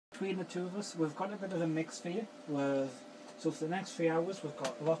between the two of us. We've got a bit of a mix for you. So for the next 3 hours we've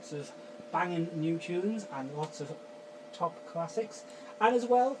got lots of banging new tunes and lots of top classics. And as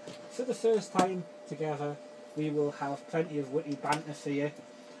well, for the first time together, we will have plenty of witty banter for you,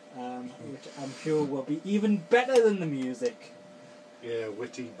 which I'm sure will be even better than the music. Yeah,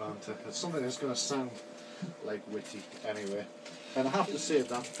 witty banter. It's something that's going to sound like witty anyway. And I have to say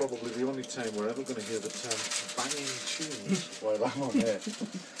that's probably the only time we're ever going to hear the term banging tunes while I'm on air.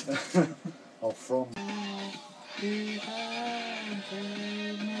 Or from.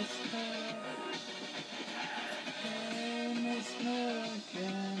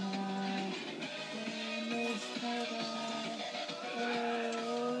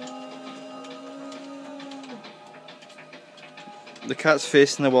 The cat's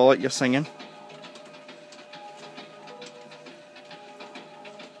facing the wall at you're singing.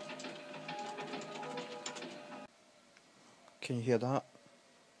 Can you hear that?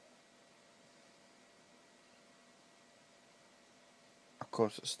 Of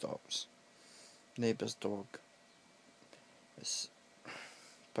course it stops. Neighbour's dog. It's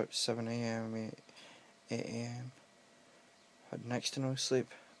about 7 AM, 8 AM. Had next to no sleep,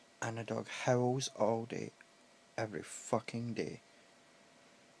 and the dog howls all day, every fucking day.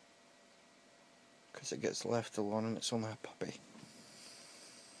 Because it gets left alone and it's only a puppy.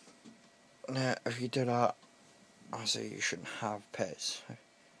 Now, if you do that, I say you shouldn't have pets.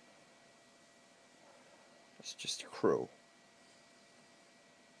 It's just cruel.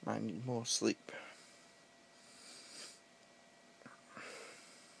 I need more sleep.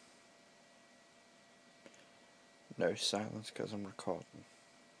 No silence because I'm recording.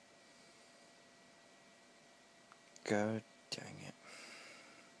 God dang it.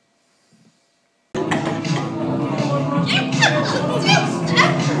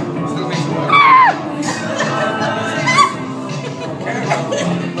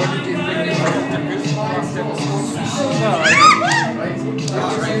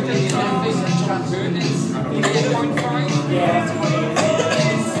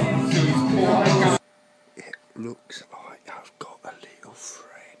 It looks like I've got a little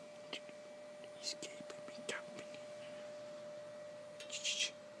friend. He's keeping me company.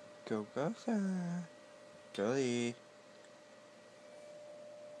 Go, Golly.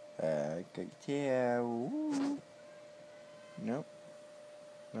 Good tail. Nope.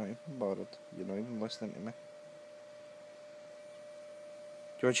 Not even bothered. You're not even listening to me.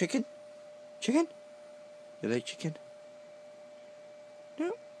 Do you want chicken? Chicken? You like chicken?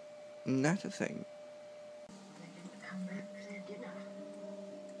 No. Not a thing. They didn't come back for their dinner.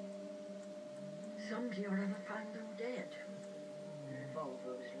 Somebody or other found them dead. The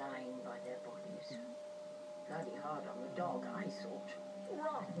revolver was lying by their bodies. Bloody hard on the dog, I thought.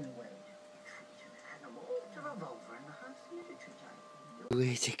 Rotten way to treat an animal. The revolver in the house, military time.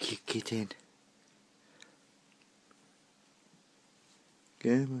 Way to kick it in.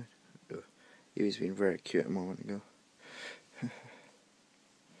 Come on. Oh, he was being very cute a moment ago.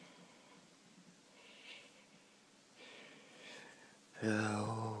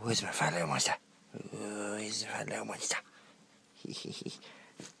 Oh, where's my fat little monster? Oh, where's the fat little monster?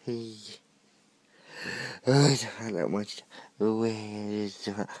 Oh, it's a fat little monster. Where is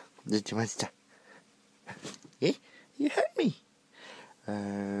the fat little monster? Eh? You hurt me.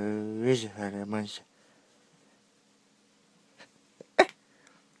 Where's the fat little monster?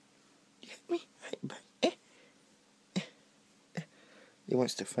 You hit me. He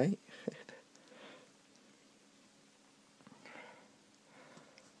wants to fight. I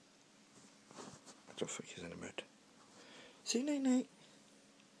don't think he's in the mood. Say night night.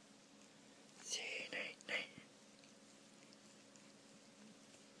 Say night night.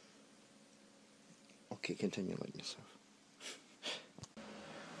 Okay, continue letting yourself.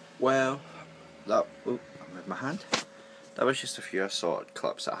 Well, that. Oh, I moved my hand. That was just a few assorted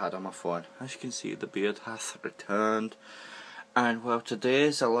clips that I had on my phone. As you can see, the beard hath returned. And well, today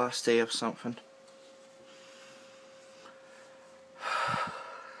is the last day of something.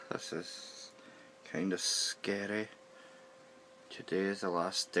 This is kind of scary. Today is the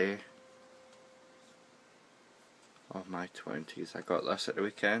last day of my 20s. I got this at the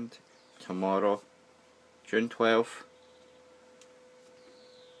weekend. Tomorrow, June 12th,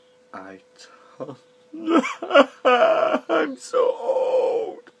 I'm so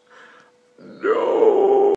old. No.